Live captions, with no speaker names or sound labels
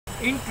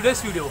In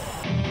today's video,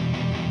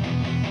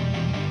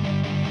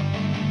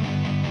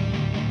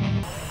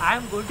 I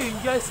am going to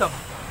enjoy some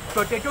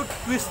potato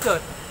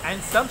twister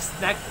and some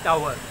snack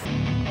tower.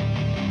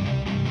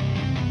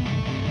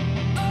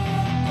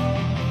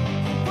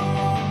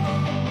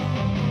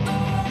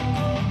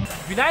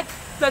 Vinayak,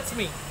 that's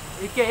me,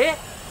 aka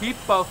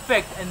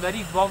Perfect, and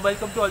very warm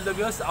welcome to all the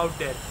viewers out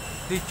there.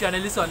 This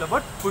channel is all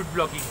about food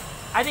blogging,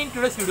 and in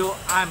today's video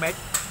I am at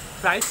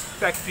Rice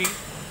Factory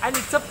and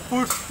it's a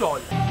food stall.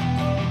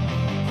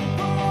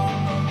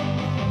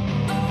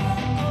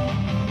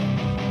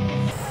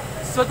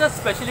 So the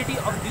specialty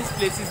of this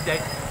place is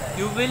that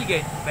you will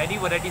get many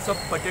varieties of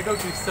potato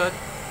twister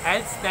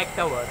and snack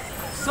tower.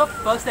 So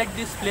first at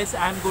this place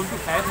I am going to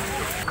have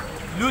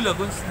Blue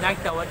Lagoon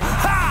snack tower.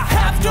 I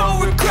have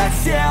no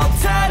regrets, yeah, I'll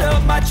tie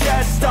up my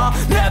chest. I'll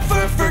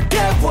never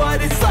forget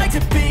what it's like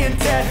to be in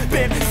debt.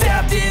 Been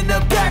stabbed in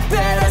the back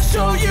bed, I'll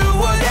show you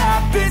what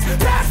happens.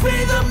 Pass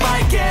me the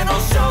mic and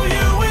I'll show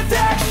you with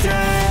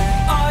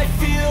action. I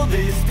feel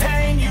this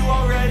pain, you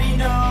already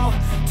know.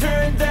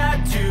 Turn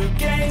that to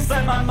gains,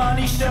 let my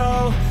money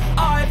show.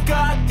 I've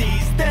got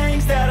these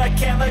things that I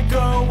can't let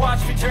go.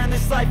 Watch me turn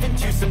this life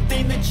into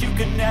something that you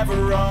could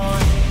never own.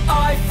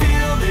 I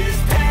feel this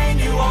pain,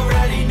 you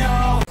already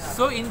know.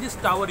 So in this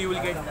tower you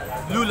will get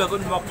Blue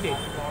Lagoon mocktail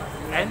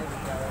and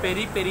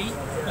peri peri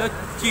plus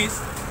cheese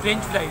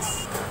French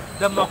fries.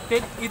 The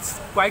mocktail is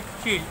quite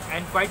chilled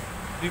and quite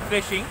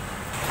refreshing,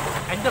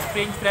 and the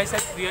French fries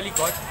has really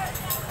got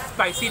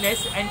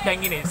spiciness and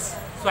tanginess.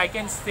 So I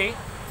can say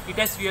it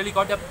has really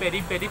got a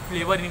peri peri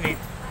flavor in it.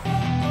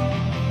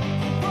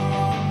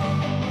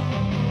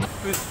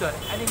 Twister,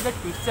 and in the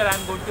twister I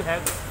am going to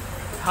have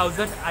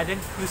 1000 iron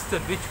twister,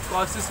 which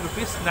costs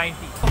rupees 90.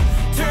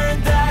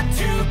 Turn that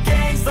to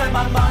gains, let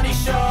my money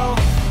show.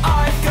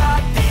 I've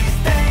got these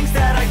things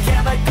that I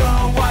can't let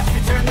go. Watch me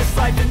turn this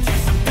life into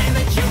something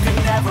that you can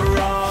never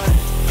own.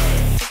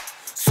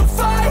 So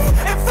fight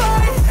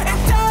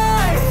and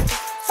die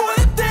for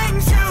the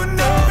things you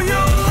know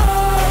you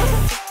love.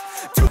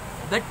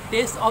 The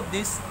taste of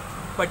this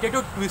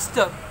potato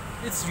twister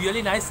is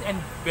really nice and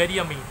very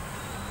yummy.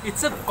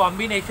 It's a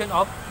combination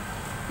of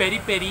peri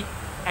peri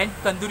and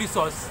tandoori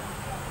sauce,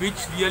 which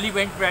really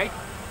went right,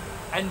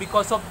 and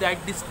because of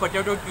that this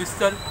potato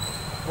twister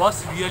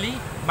was really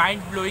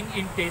mind-blowing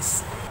in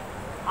taste.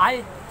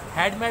 I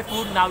had my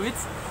food, now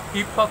it's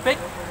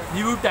perfect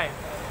review time.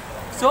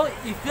 So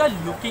if you are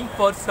looking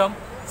for some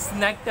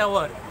snack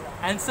tower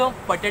and some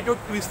potato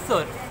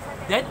twister,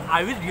 then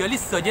I will really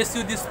suggest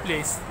you this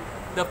place.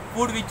 The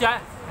food which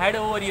I had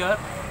over here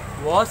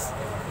was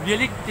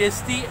really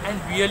tasty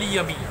and really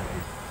yummy.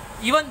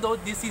 Even though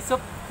this is a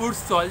food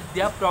stall,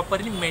 they are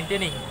properly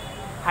maintaining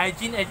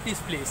hygiene at this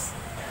place.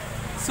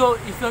 So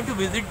if you want to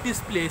visit this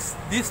place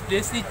is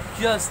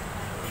just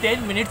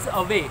 10 minutes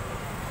away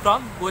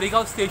from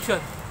Goregaon station.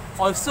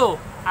 Also,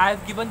 I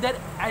have given their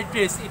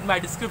address in my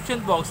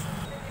description box.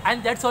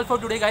 And that's all for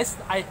today, guys.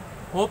 I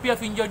hope you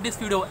have enjoyed this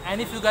video,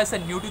 and if you guys are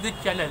new to the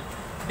channel,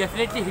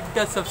 definitely hit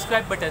the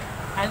subscribe button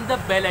and the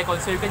bell icon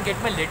so you can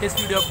get my latest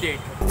video update.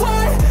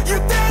 What you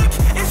think